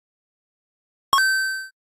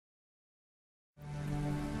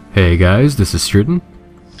Hey guys, this is Curded,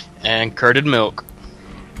 And Curded milk.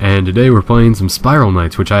 and today we're playing some Spiral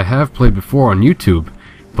Knights, which I have played before on YouTube,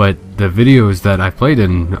 but the videos that I've played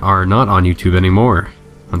in are not on YouTube anymore,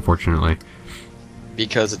 unfortunately.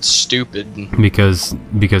 Because it's stupid. Because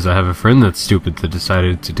I have a friend that's stupid that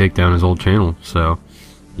decided to take down his old channel, so,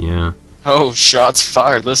 yeah. Oh, shots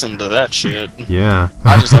fired. Listen to that shit. Yeah.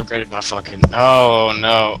 I just upgraded my fucking... Oh,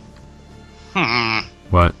 no.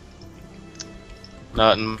 What?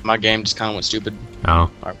 Nothing. My game just kind of went stupid. Oh.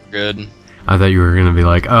 Alright, we're good. I thought you were gonna be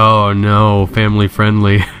like, oh no, family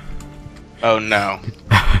friendly. Oh, no.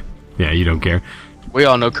 Yeah, you don't care. We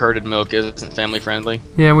all know Curded milk isn't family friendly.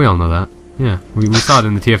 Yeah, we all know that. Yeah, we saw it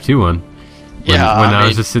in the TF2 one. When I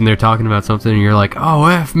was just sitting there talking about something and you're like, oh,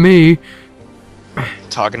 F me!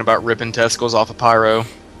 Talking about ripping testicles off a pyro.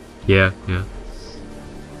 Yeah, yeah.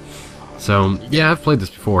 So, yeah, I've played this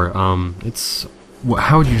before. It's...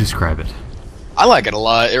 How would you describe it? I like it a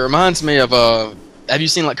lot. It reminds me of, have you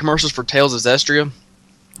seen, like, commercials for Tales of Zestria?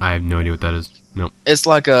 I have no idea what that is. Nope. It's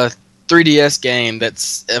like a 3DS game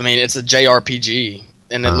that's... I mean, it's a JRPG.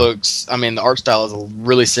 And it looks... I mean, the art style is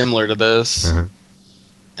really similar to this.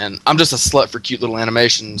 And I'm just a slut for cute little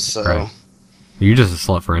animations, so... Right. You're just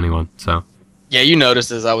a slut for anyone, so... Yeah, you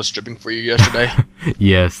noticed as I was stripping for you yesterday.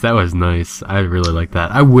 Yes, that was nice. I really like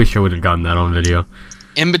that. I wish I would have gotten that on video.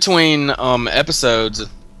 In between episodes,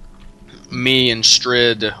 me and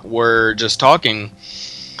Strid were just talking,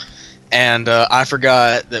 and I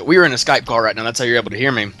forgot that we were in a Skype call right now. That's how you're able to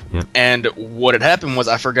hear me. Yep. And what had happened was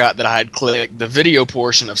I forgot that I had clicked the video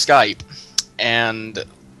portion of Skype, and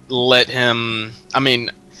let him... I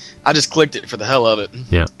mean... I just clicked it for the hell of it.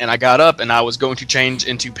 Yeah. And I got up and I was going to change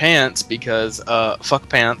into pants because, fuck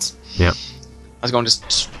pants. Yep. I was going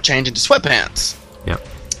to change into sweatpants. Yep.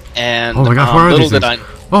 And oh my gosh, what are little these did I...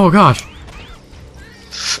 Oh gosh!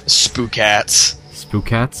 Spookats.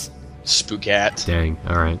 Spookats? Spookat. Dang,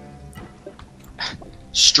 alright.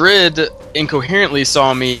 Strid incoherently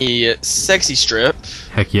saw me sexy strip.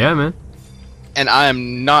 Heck yeah, man. And I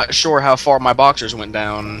am not sure how far my boxers went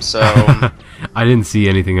down, so... I didn't see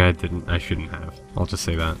anything I shouldn't have. I'll just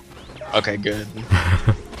say that. Okay, good.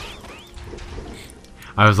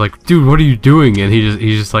 I was like, dude, what are you doing? And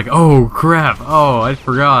he's just like, oh crap, oh, I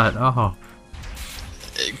forgot, oh.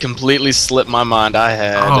 It completely slipped my mind. I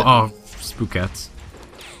had... Oh, spookats.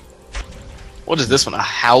 What is this one? A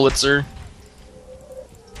howitzer?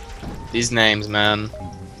 These names, man.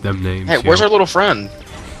 Them names. Hey, where's our little friend?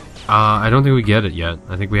 I don't think we get it yet.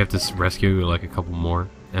 I think we have to rescue like a couple more,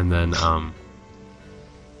 and then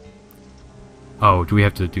oh, do we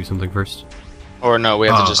have to do something first? Or no, we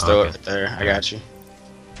have to just throw okay. it there. I got you.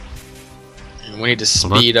 And we need to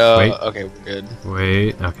speed up. Wait. Okay, we're good.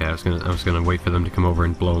 Wait. Okay, I was gonna wait for them to come over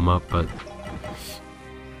and blow them up, but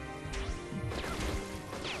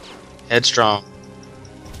Headstrong.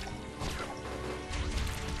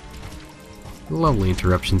 lovely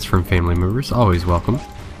interruptions from family members, always welcome.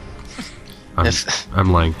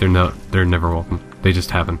 I'm lying. They're never welcome. They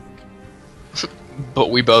just happen.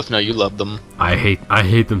 But we both know you love them. I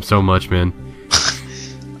hate them so much, man.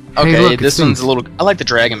 Okay, hey, look, this one's a little... I like the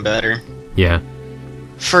dragon better. Yeah.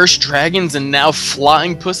 First dragons and now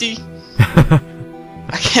flying pussy?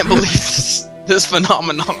 I can't believe this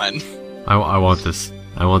phenomenon. I want this.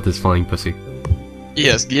 I want this flying pussy.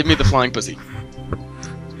 Yes, give me the flying pussy.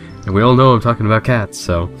 And we all know I'm talking about cats,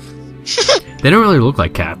 so... They don't really look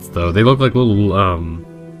like cats, though. They look like little,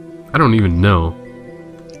 I don't even know.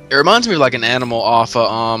 It reminds me of like an animal off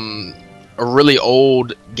a really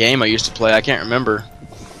old game I used to play. I can't remember.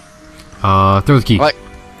 Throw the key.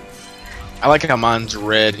 I like how mine's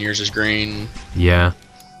red and yours is green. Yeah.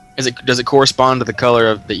 Does it correspond to the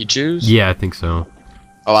color that you choose? Yeah, I think so.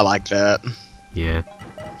 Oh, I like that. Yeah.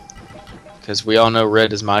 Because we all know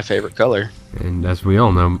red is my favorite color. And as we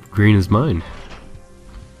all know, green is mine.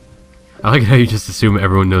 I like how you just assume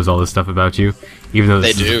everyone knows all this stuff about you, even though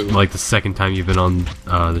this is like the second time you've been on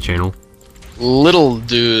the channel. Little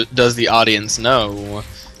does the audience know,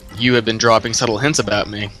 you have been dropping subtle hints about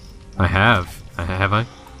me. I have. Have I?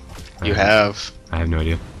 You have. I have no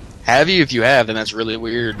idea. Have you? If you have, then that's really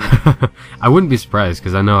weird. I wouldn't be surprised,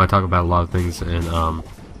 because I know I talk about a lot of things in,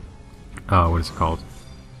 what is it called?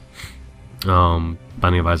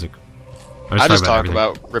 Binding of Isaac. I just talk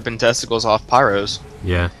about ripping testicles off pyros.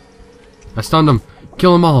 Yeah. I stunned him.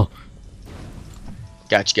 Kill them all.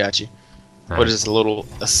 Got you. Nice. What is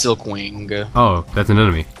a silk wing? Oh, that's an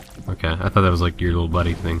enemy. Okay, I thought that was like your little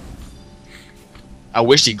buddy thing. I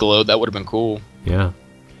wish he glowed. That would have been cool. Yeah.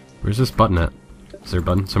 Where's this button at? Is there a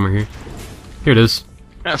button somewhere here? Here it is.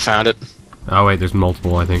 I found it. Oh wait, there's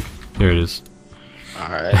multiple, I think. Here it is.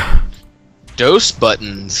 Alright. Dose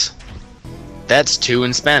buttons. That's 2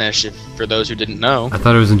 in Spanish, for those who didn't know. I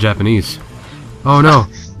thought it was in Japanese. Oh no.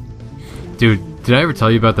 Dude, did I ever tell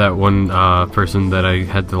you about that one person that I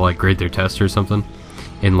had to like grade their test or something?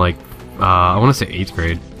 In like, I want to say 8th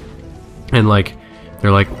grade. And like,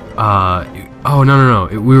 they're like, oh no.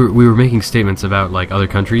 We were making statements about like other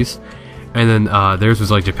countries. And then theirs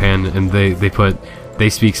was like Japan, and they put, they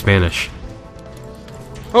speak Spanish.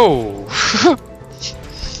 Oh.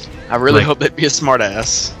 I really hope they'd be a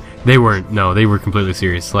smartass. They weren't. No, they were completely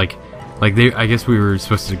serious. Like they. I guess we were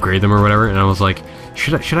supposed to grade them or whatever, and I was like,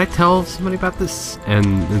 should I tell somebody about this?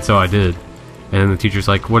 And so I did. And the teacher's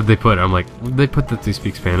like, what did they put? I'm like, they put that they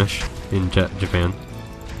speak Spanish in Japan.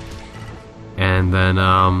 And then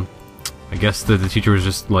I guess the teacher was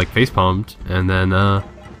just like facepalmed, and then I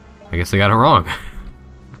guess they got it wrong.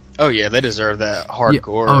 Oh yeah, they deserve that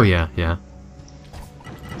hardcore. Yeah. Oh yeah, yeah.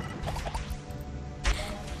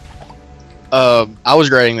 I was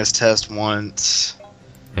grading this test once,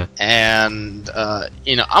 yeah. And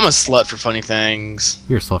you know, I'm a slut for funny things.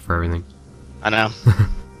 You're a slut for everything. I know.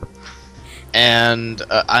 And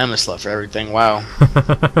I'm a slut for everything. Wow.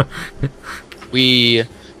 We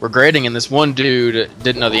were grading, and this one dude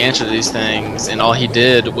didn't know the answer to these things, and all he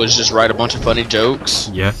did was just write a bunch of funny jokes.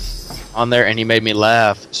 Yeah. On there, and he made me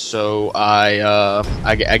laugh. So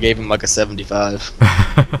I gave him like a 75.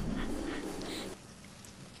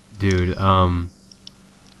 Dude,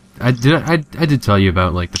 I did tell you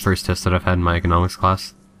about like the first test that I've had in my economics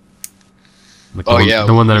class. Like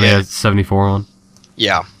the one that I made a 74 on.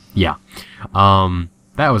 Yeah. Yeah.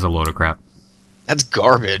 That was a load of crap. That's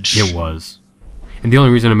garbage. It was. And the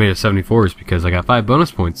only reason I made a 74 is because I got 5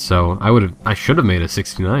 bonus points, so I should have made a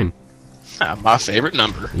 69. My favorite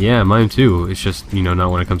number. Yeah, mine too. It's just, you know,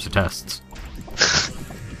 not when it comes to tests.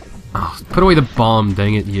 Oh, put away the bomb,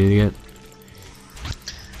 dang it, you idiot.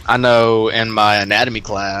 I know in my anatomy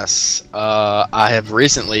class, I have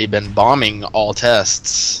recently been bombing all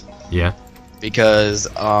tests. Yeah. Because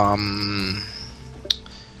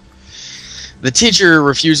the teacher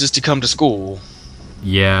refuses to come to school.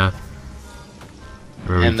 Yeah.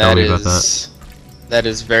 And that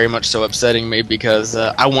is very much so upsetting me, because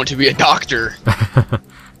I want to be a doctor.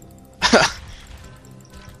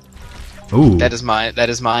 Ooh. That is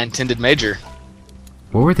my intended major.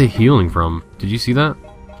 What were they healing from? Did you see that?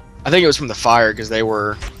 I think it was from the fire, because they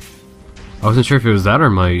were... I wasn't sure if it was that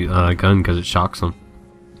or my gun, because it shocks them.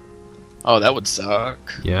 Oh, that would suck.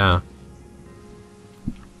 Yeah.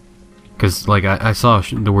 Because, like, I saw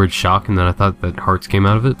the word shock, and then I thought that hearts came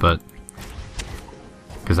out of it, but...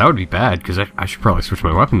 Because that would be bad, because I should probably switch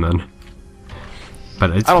my weapon then.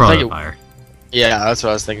 But it's probably fire. Yeah, that's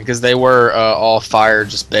what I was thinking, because they were all fire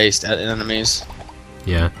just based at enemies.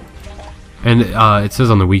 Yeah. And it says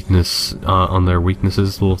on the weakness, on their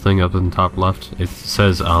weaknesses little thing up in the top left, it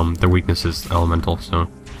says their weakness is elemental, so...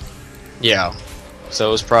 Yeah. So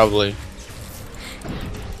it was probably...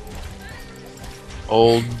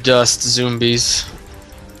 old dust zombies.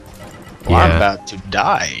 Well, yeah. I'm about to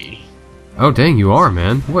die. Oh dang, you are,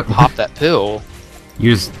 man. What? Pop that pill.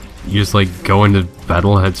 You just like go into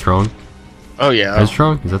battle headstrong? Oh yeah.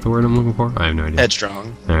 Headstrong? Is that the word I'm looking for? I have no idea.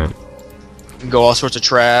 Headstrong. Alright. Go all sorts of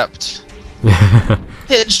trapped.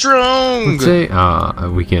 Headstrong! Let's say,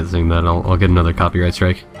 we can't sing that. I'll get another copyright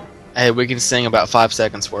strike. Hey, we can sing about 5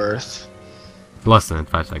 seconds worth. Less than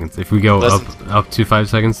 5 seconds. If we go up to 5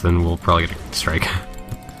 seconds, then we'll probably get a strike.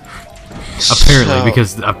 Apparently,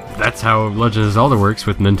 because that's how Legend of Zelda works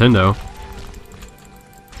with Nintendo.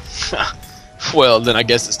 Well, then I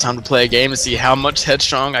guess it's time to play a game and see how much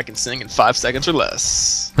Headstrong I can sing in 5 seconds or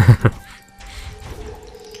less.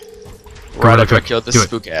 Right after I killed this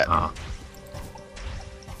spook cat.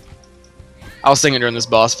 I'll sing it during this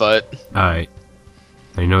boss fight. Alright.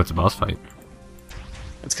 Now you know it's a boss fight.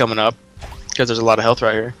 It's coming up. Because there's a lot of health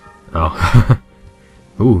right here. Oh.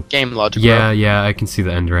 Ooh. Game logic, Yeah, bro. yeah, I can see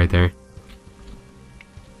the end right there.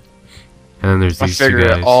 And then there's these two guys.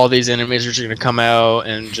 I figure all these enemies are just going to come out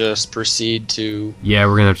and just proceed to... Yeah,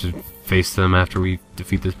 we're going to have to face them after we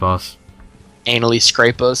defeat this boss. Anally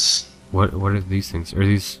scrape us. What are these things? Are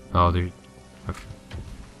these... Oh, they're... Okay.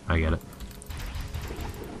 I get it.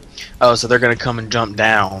 Oh, so they're going to come and jump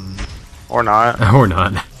down. Or not. Or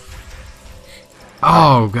not.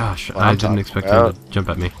 Oh, gosh. Well, I didn't expect them to jump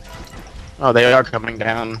at me. Oh, they are coming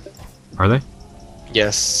down. Are they?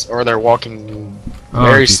 Yes, or they're walking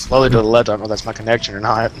very slowly to the left. I don't know if that's my connection or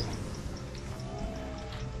not.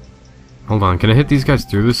 Hold on, can I hit these guys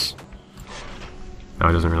through this? No,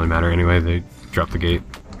 it doesn't really matter anyway, they dropped the gate.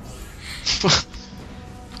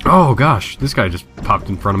 Oh gosh, this guy just popped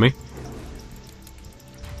in front of me.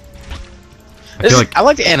 I feel like I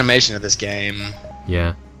like the animation of this game.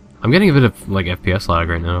 yeah, I'm getting a bit of like FPS lag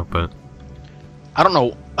right now, but I don't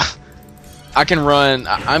know. I can run.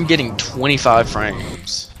 I'm getting 25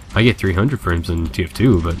 frames. I get 300 frames in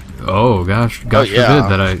TF2. But oh gosh, God forbid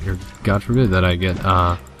that I get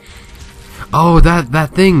oh that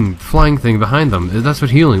thing, flying thing behind them. That's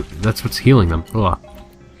what's healing them. Ugh.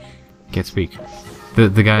 Can't speak. The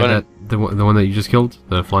guy the one that you just killed,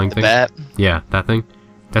 the flying thing. Bat. Yeah, that thing.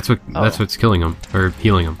 That's what's killing him or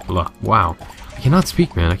healing him. Ugh. Wow. I cannot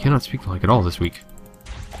speak, man. I cannot speak like at all this week.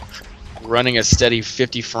 Running a steady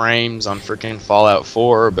 50 frames on freaking Fallout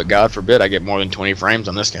 4, but God forbid I get more than 20 frames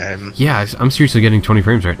on this game. Yeah, I'm seriously getting 20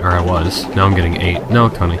 frames right, or I was. Now I'm getting 8. No,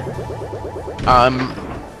 20.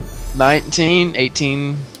 19,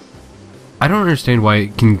 18. I don't understand why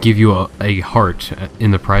it can give you a heart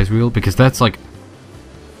in the prize wheel, because that's like...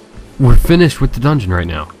 We're finished with the dungeon right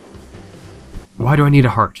now. Why do I need a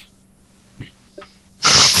heart?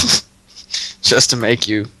 Just to make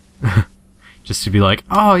you. Just to be like,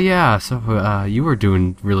 oh yeah, so you were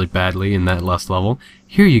doing really badly in that last level.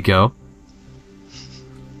 Here you go.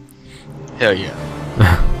 Hell yeah.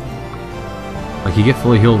 Like, you get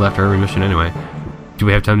fully healed after every mission anyway. Do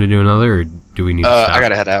we have time to do another, or do we need to stop? I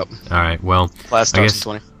gotta head out. Alright, well, Class starts in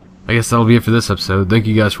 20. I guess that'll be it for this episode. Thank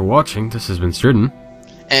you guys for watching. This has been Sturden.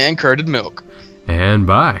 And Curded Milk. And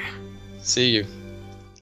bye. See you.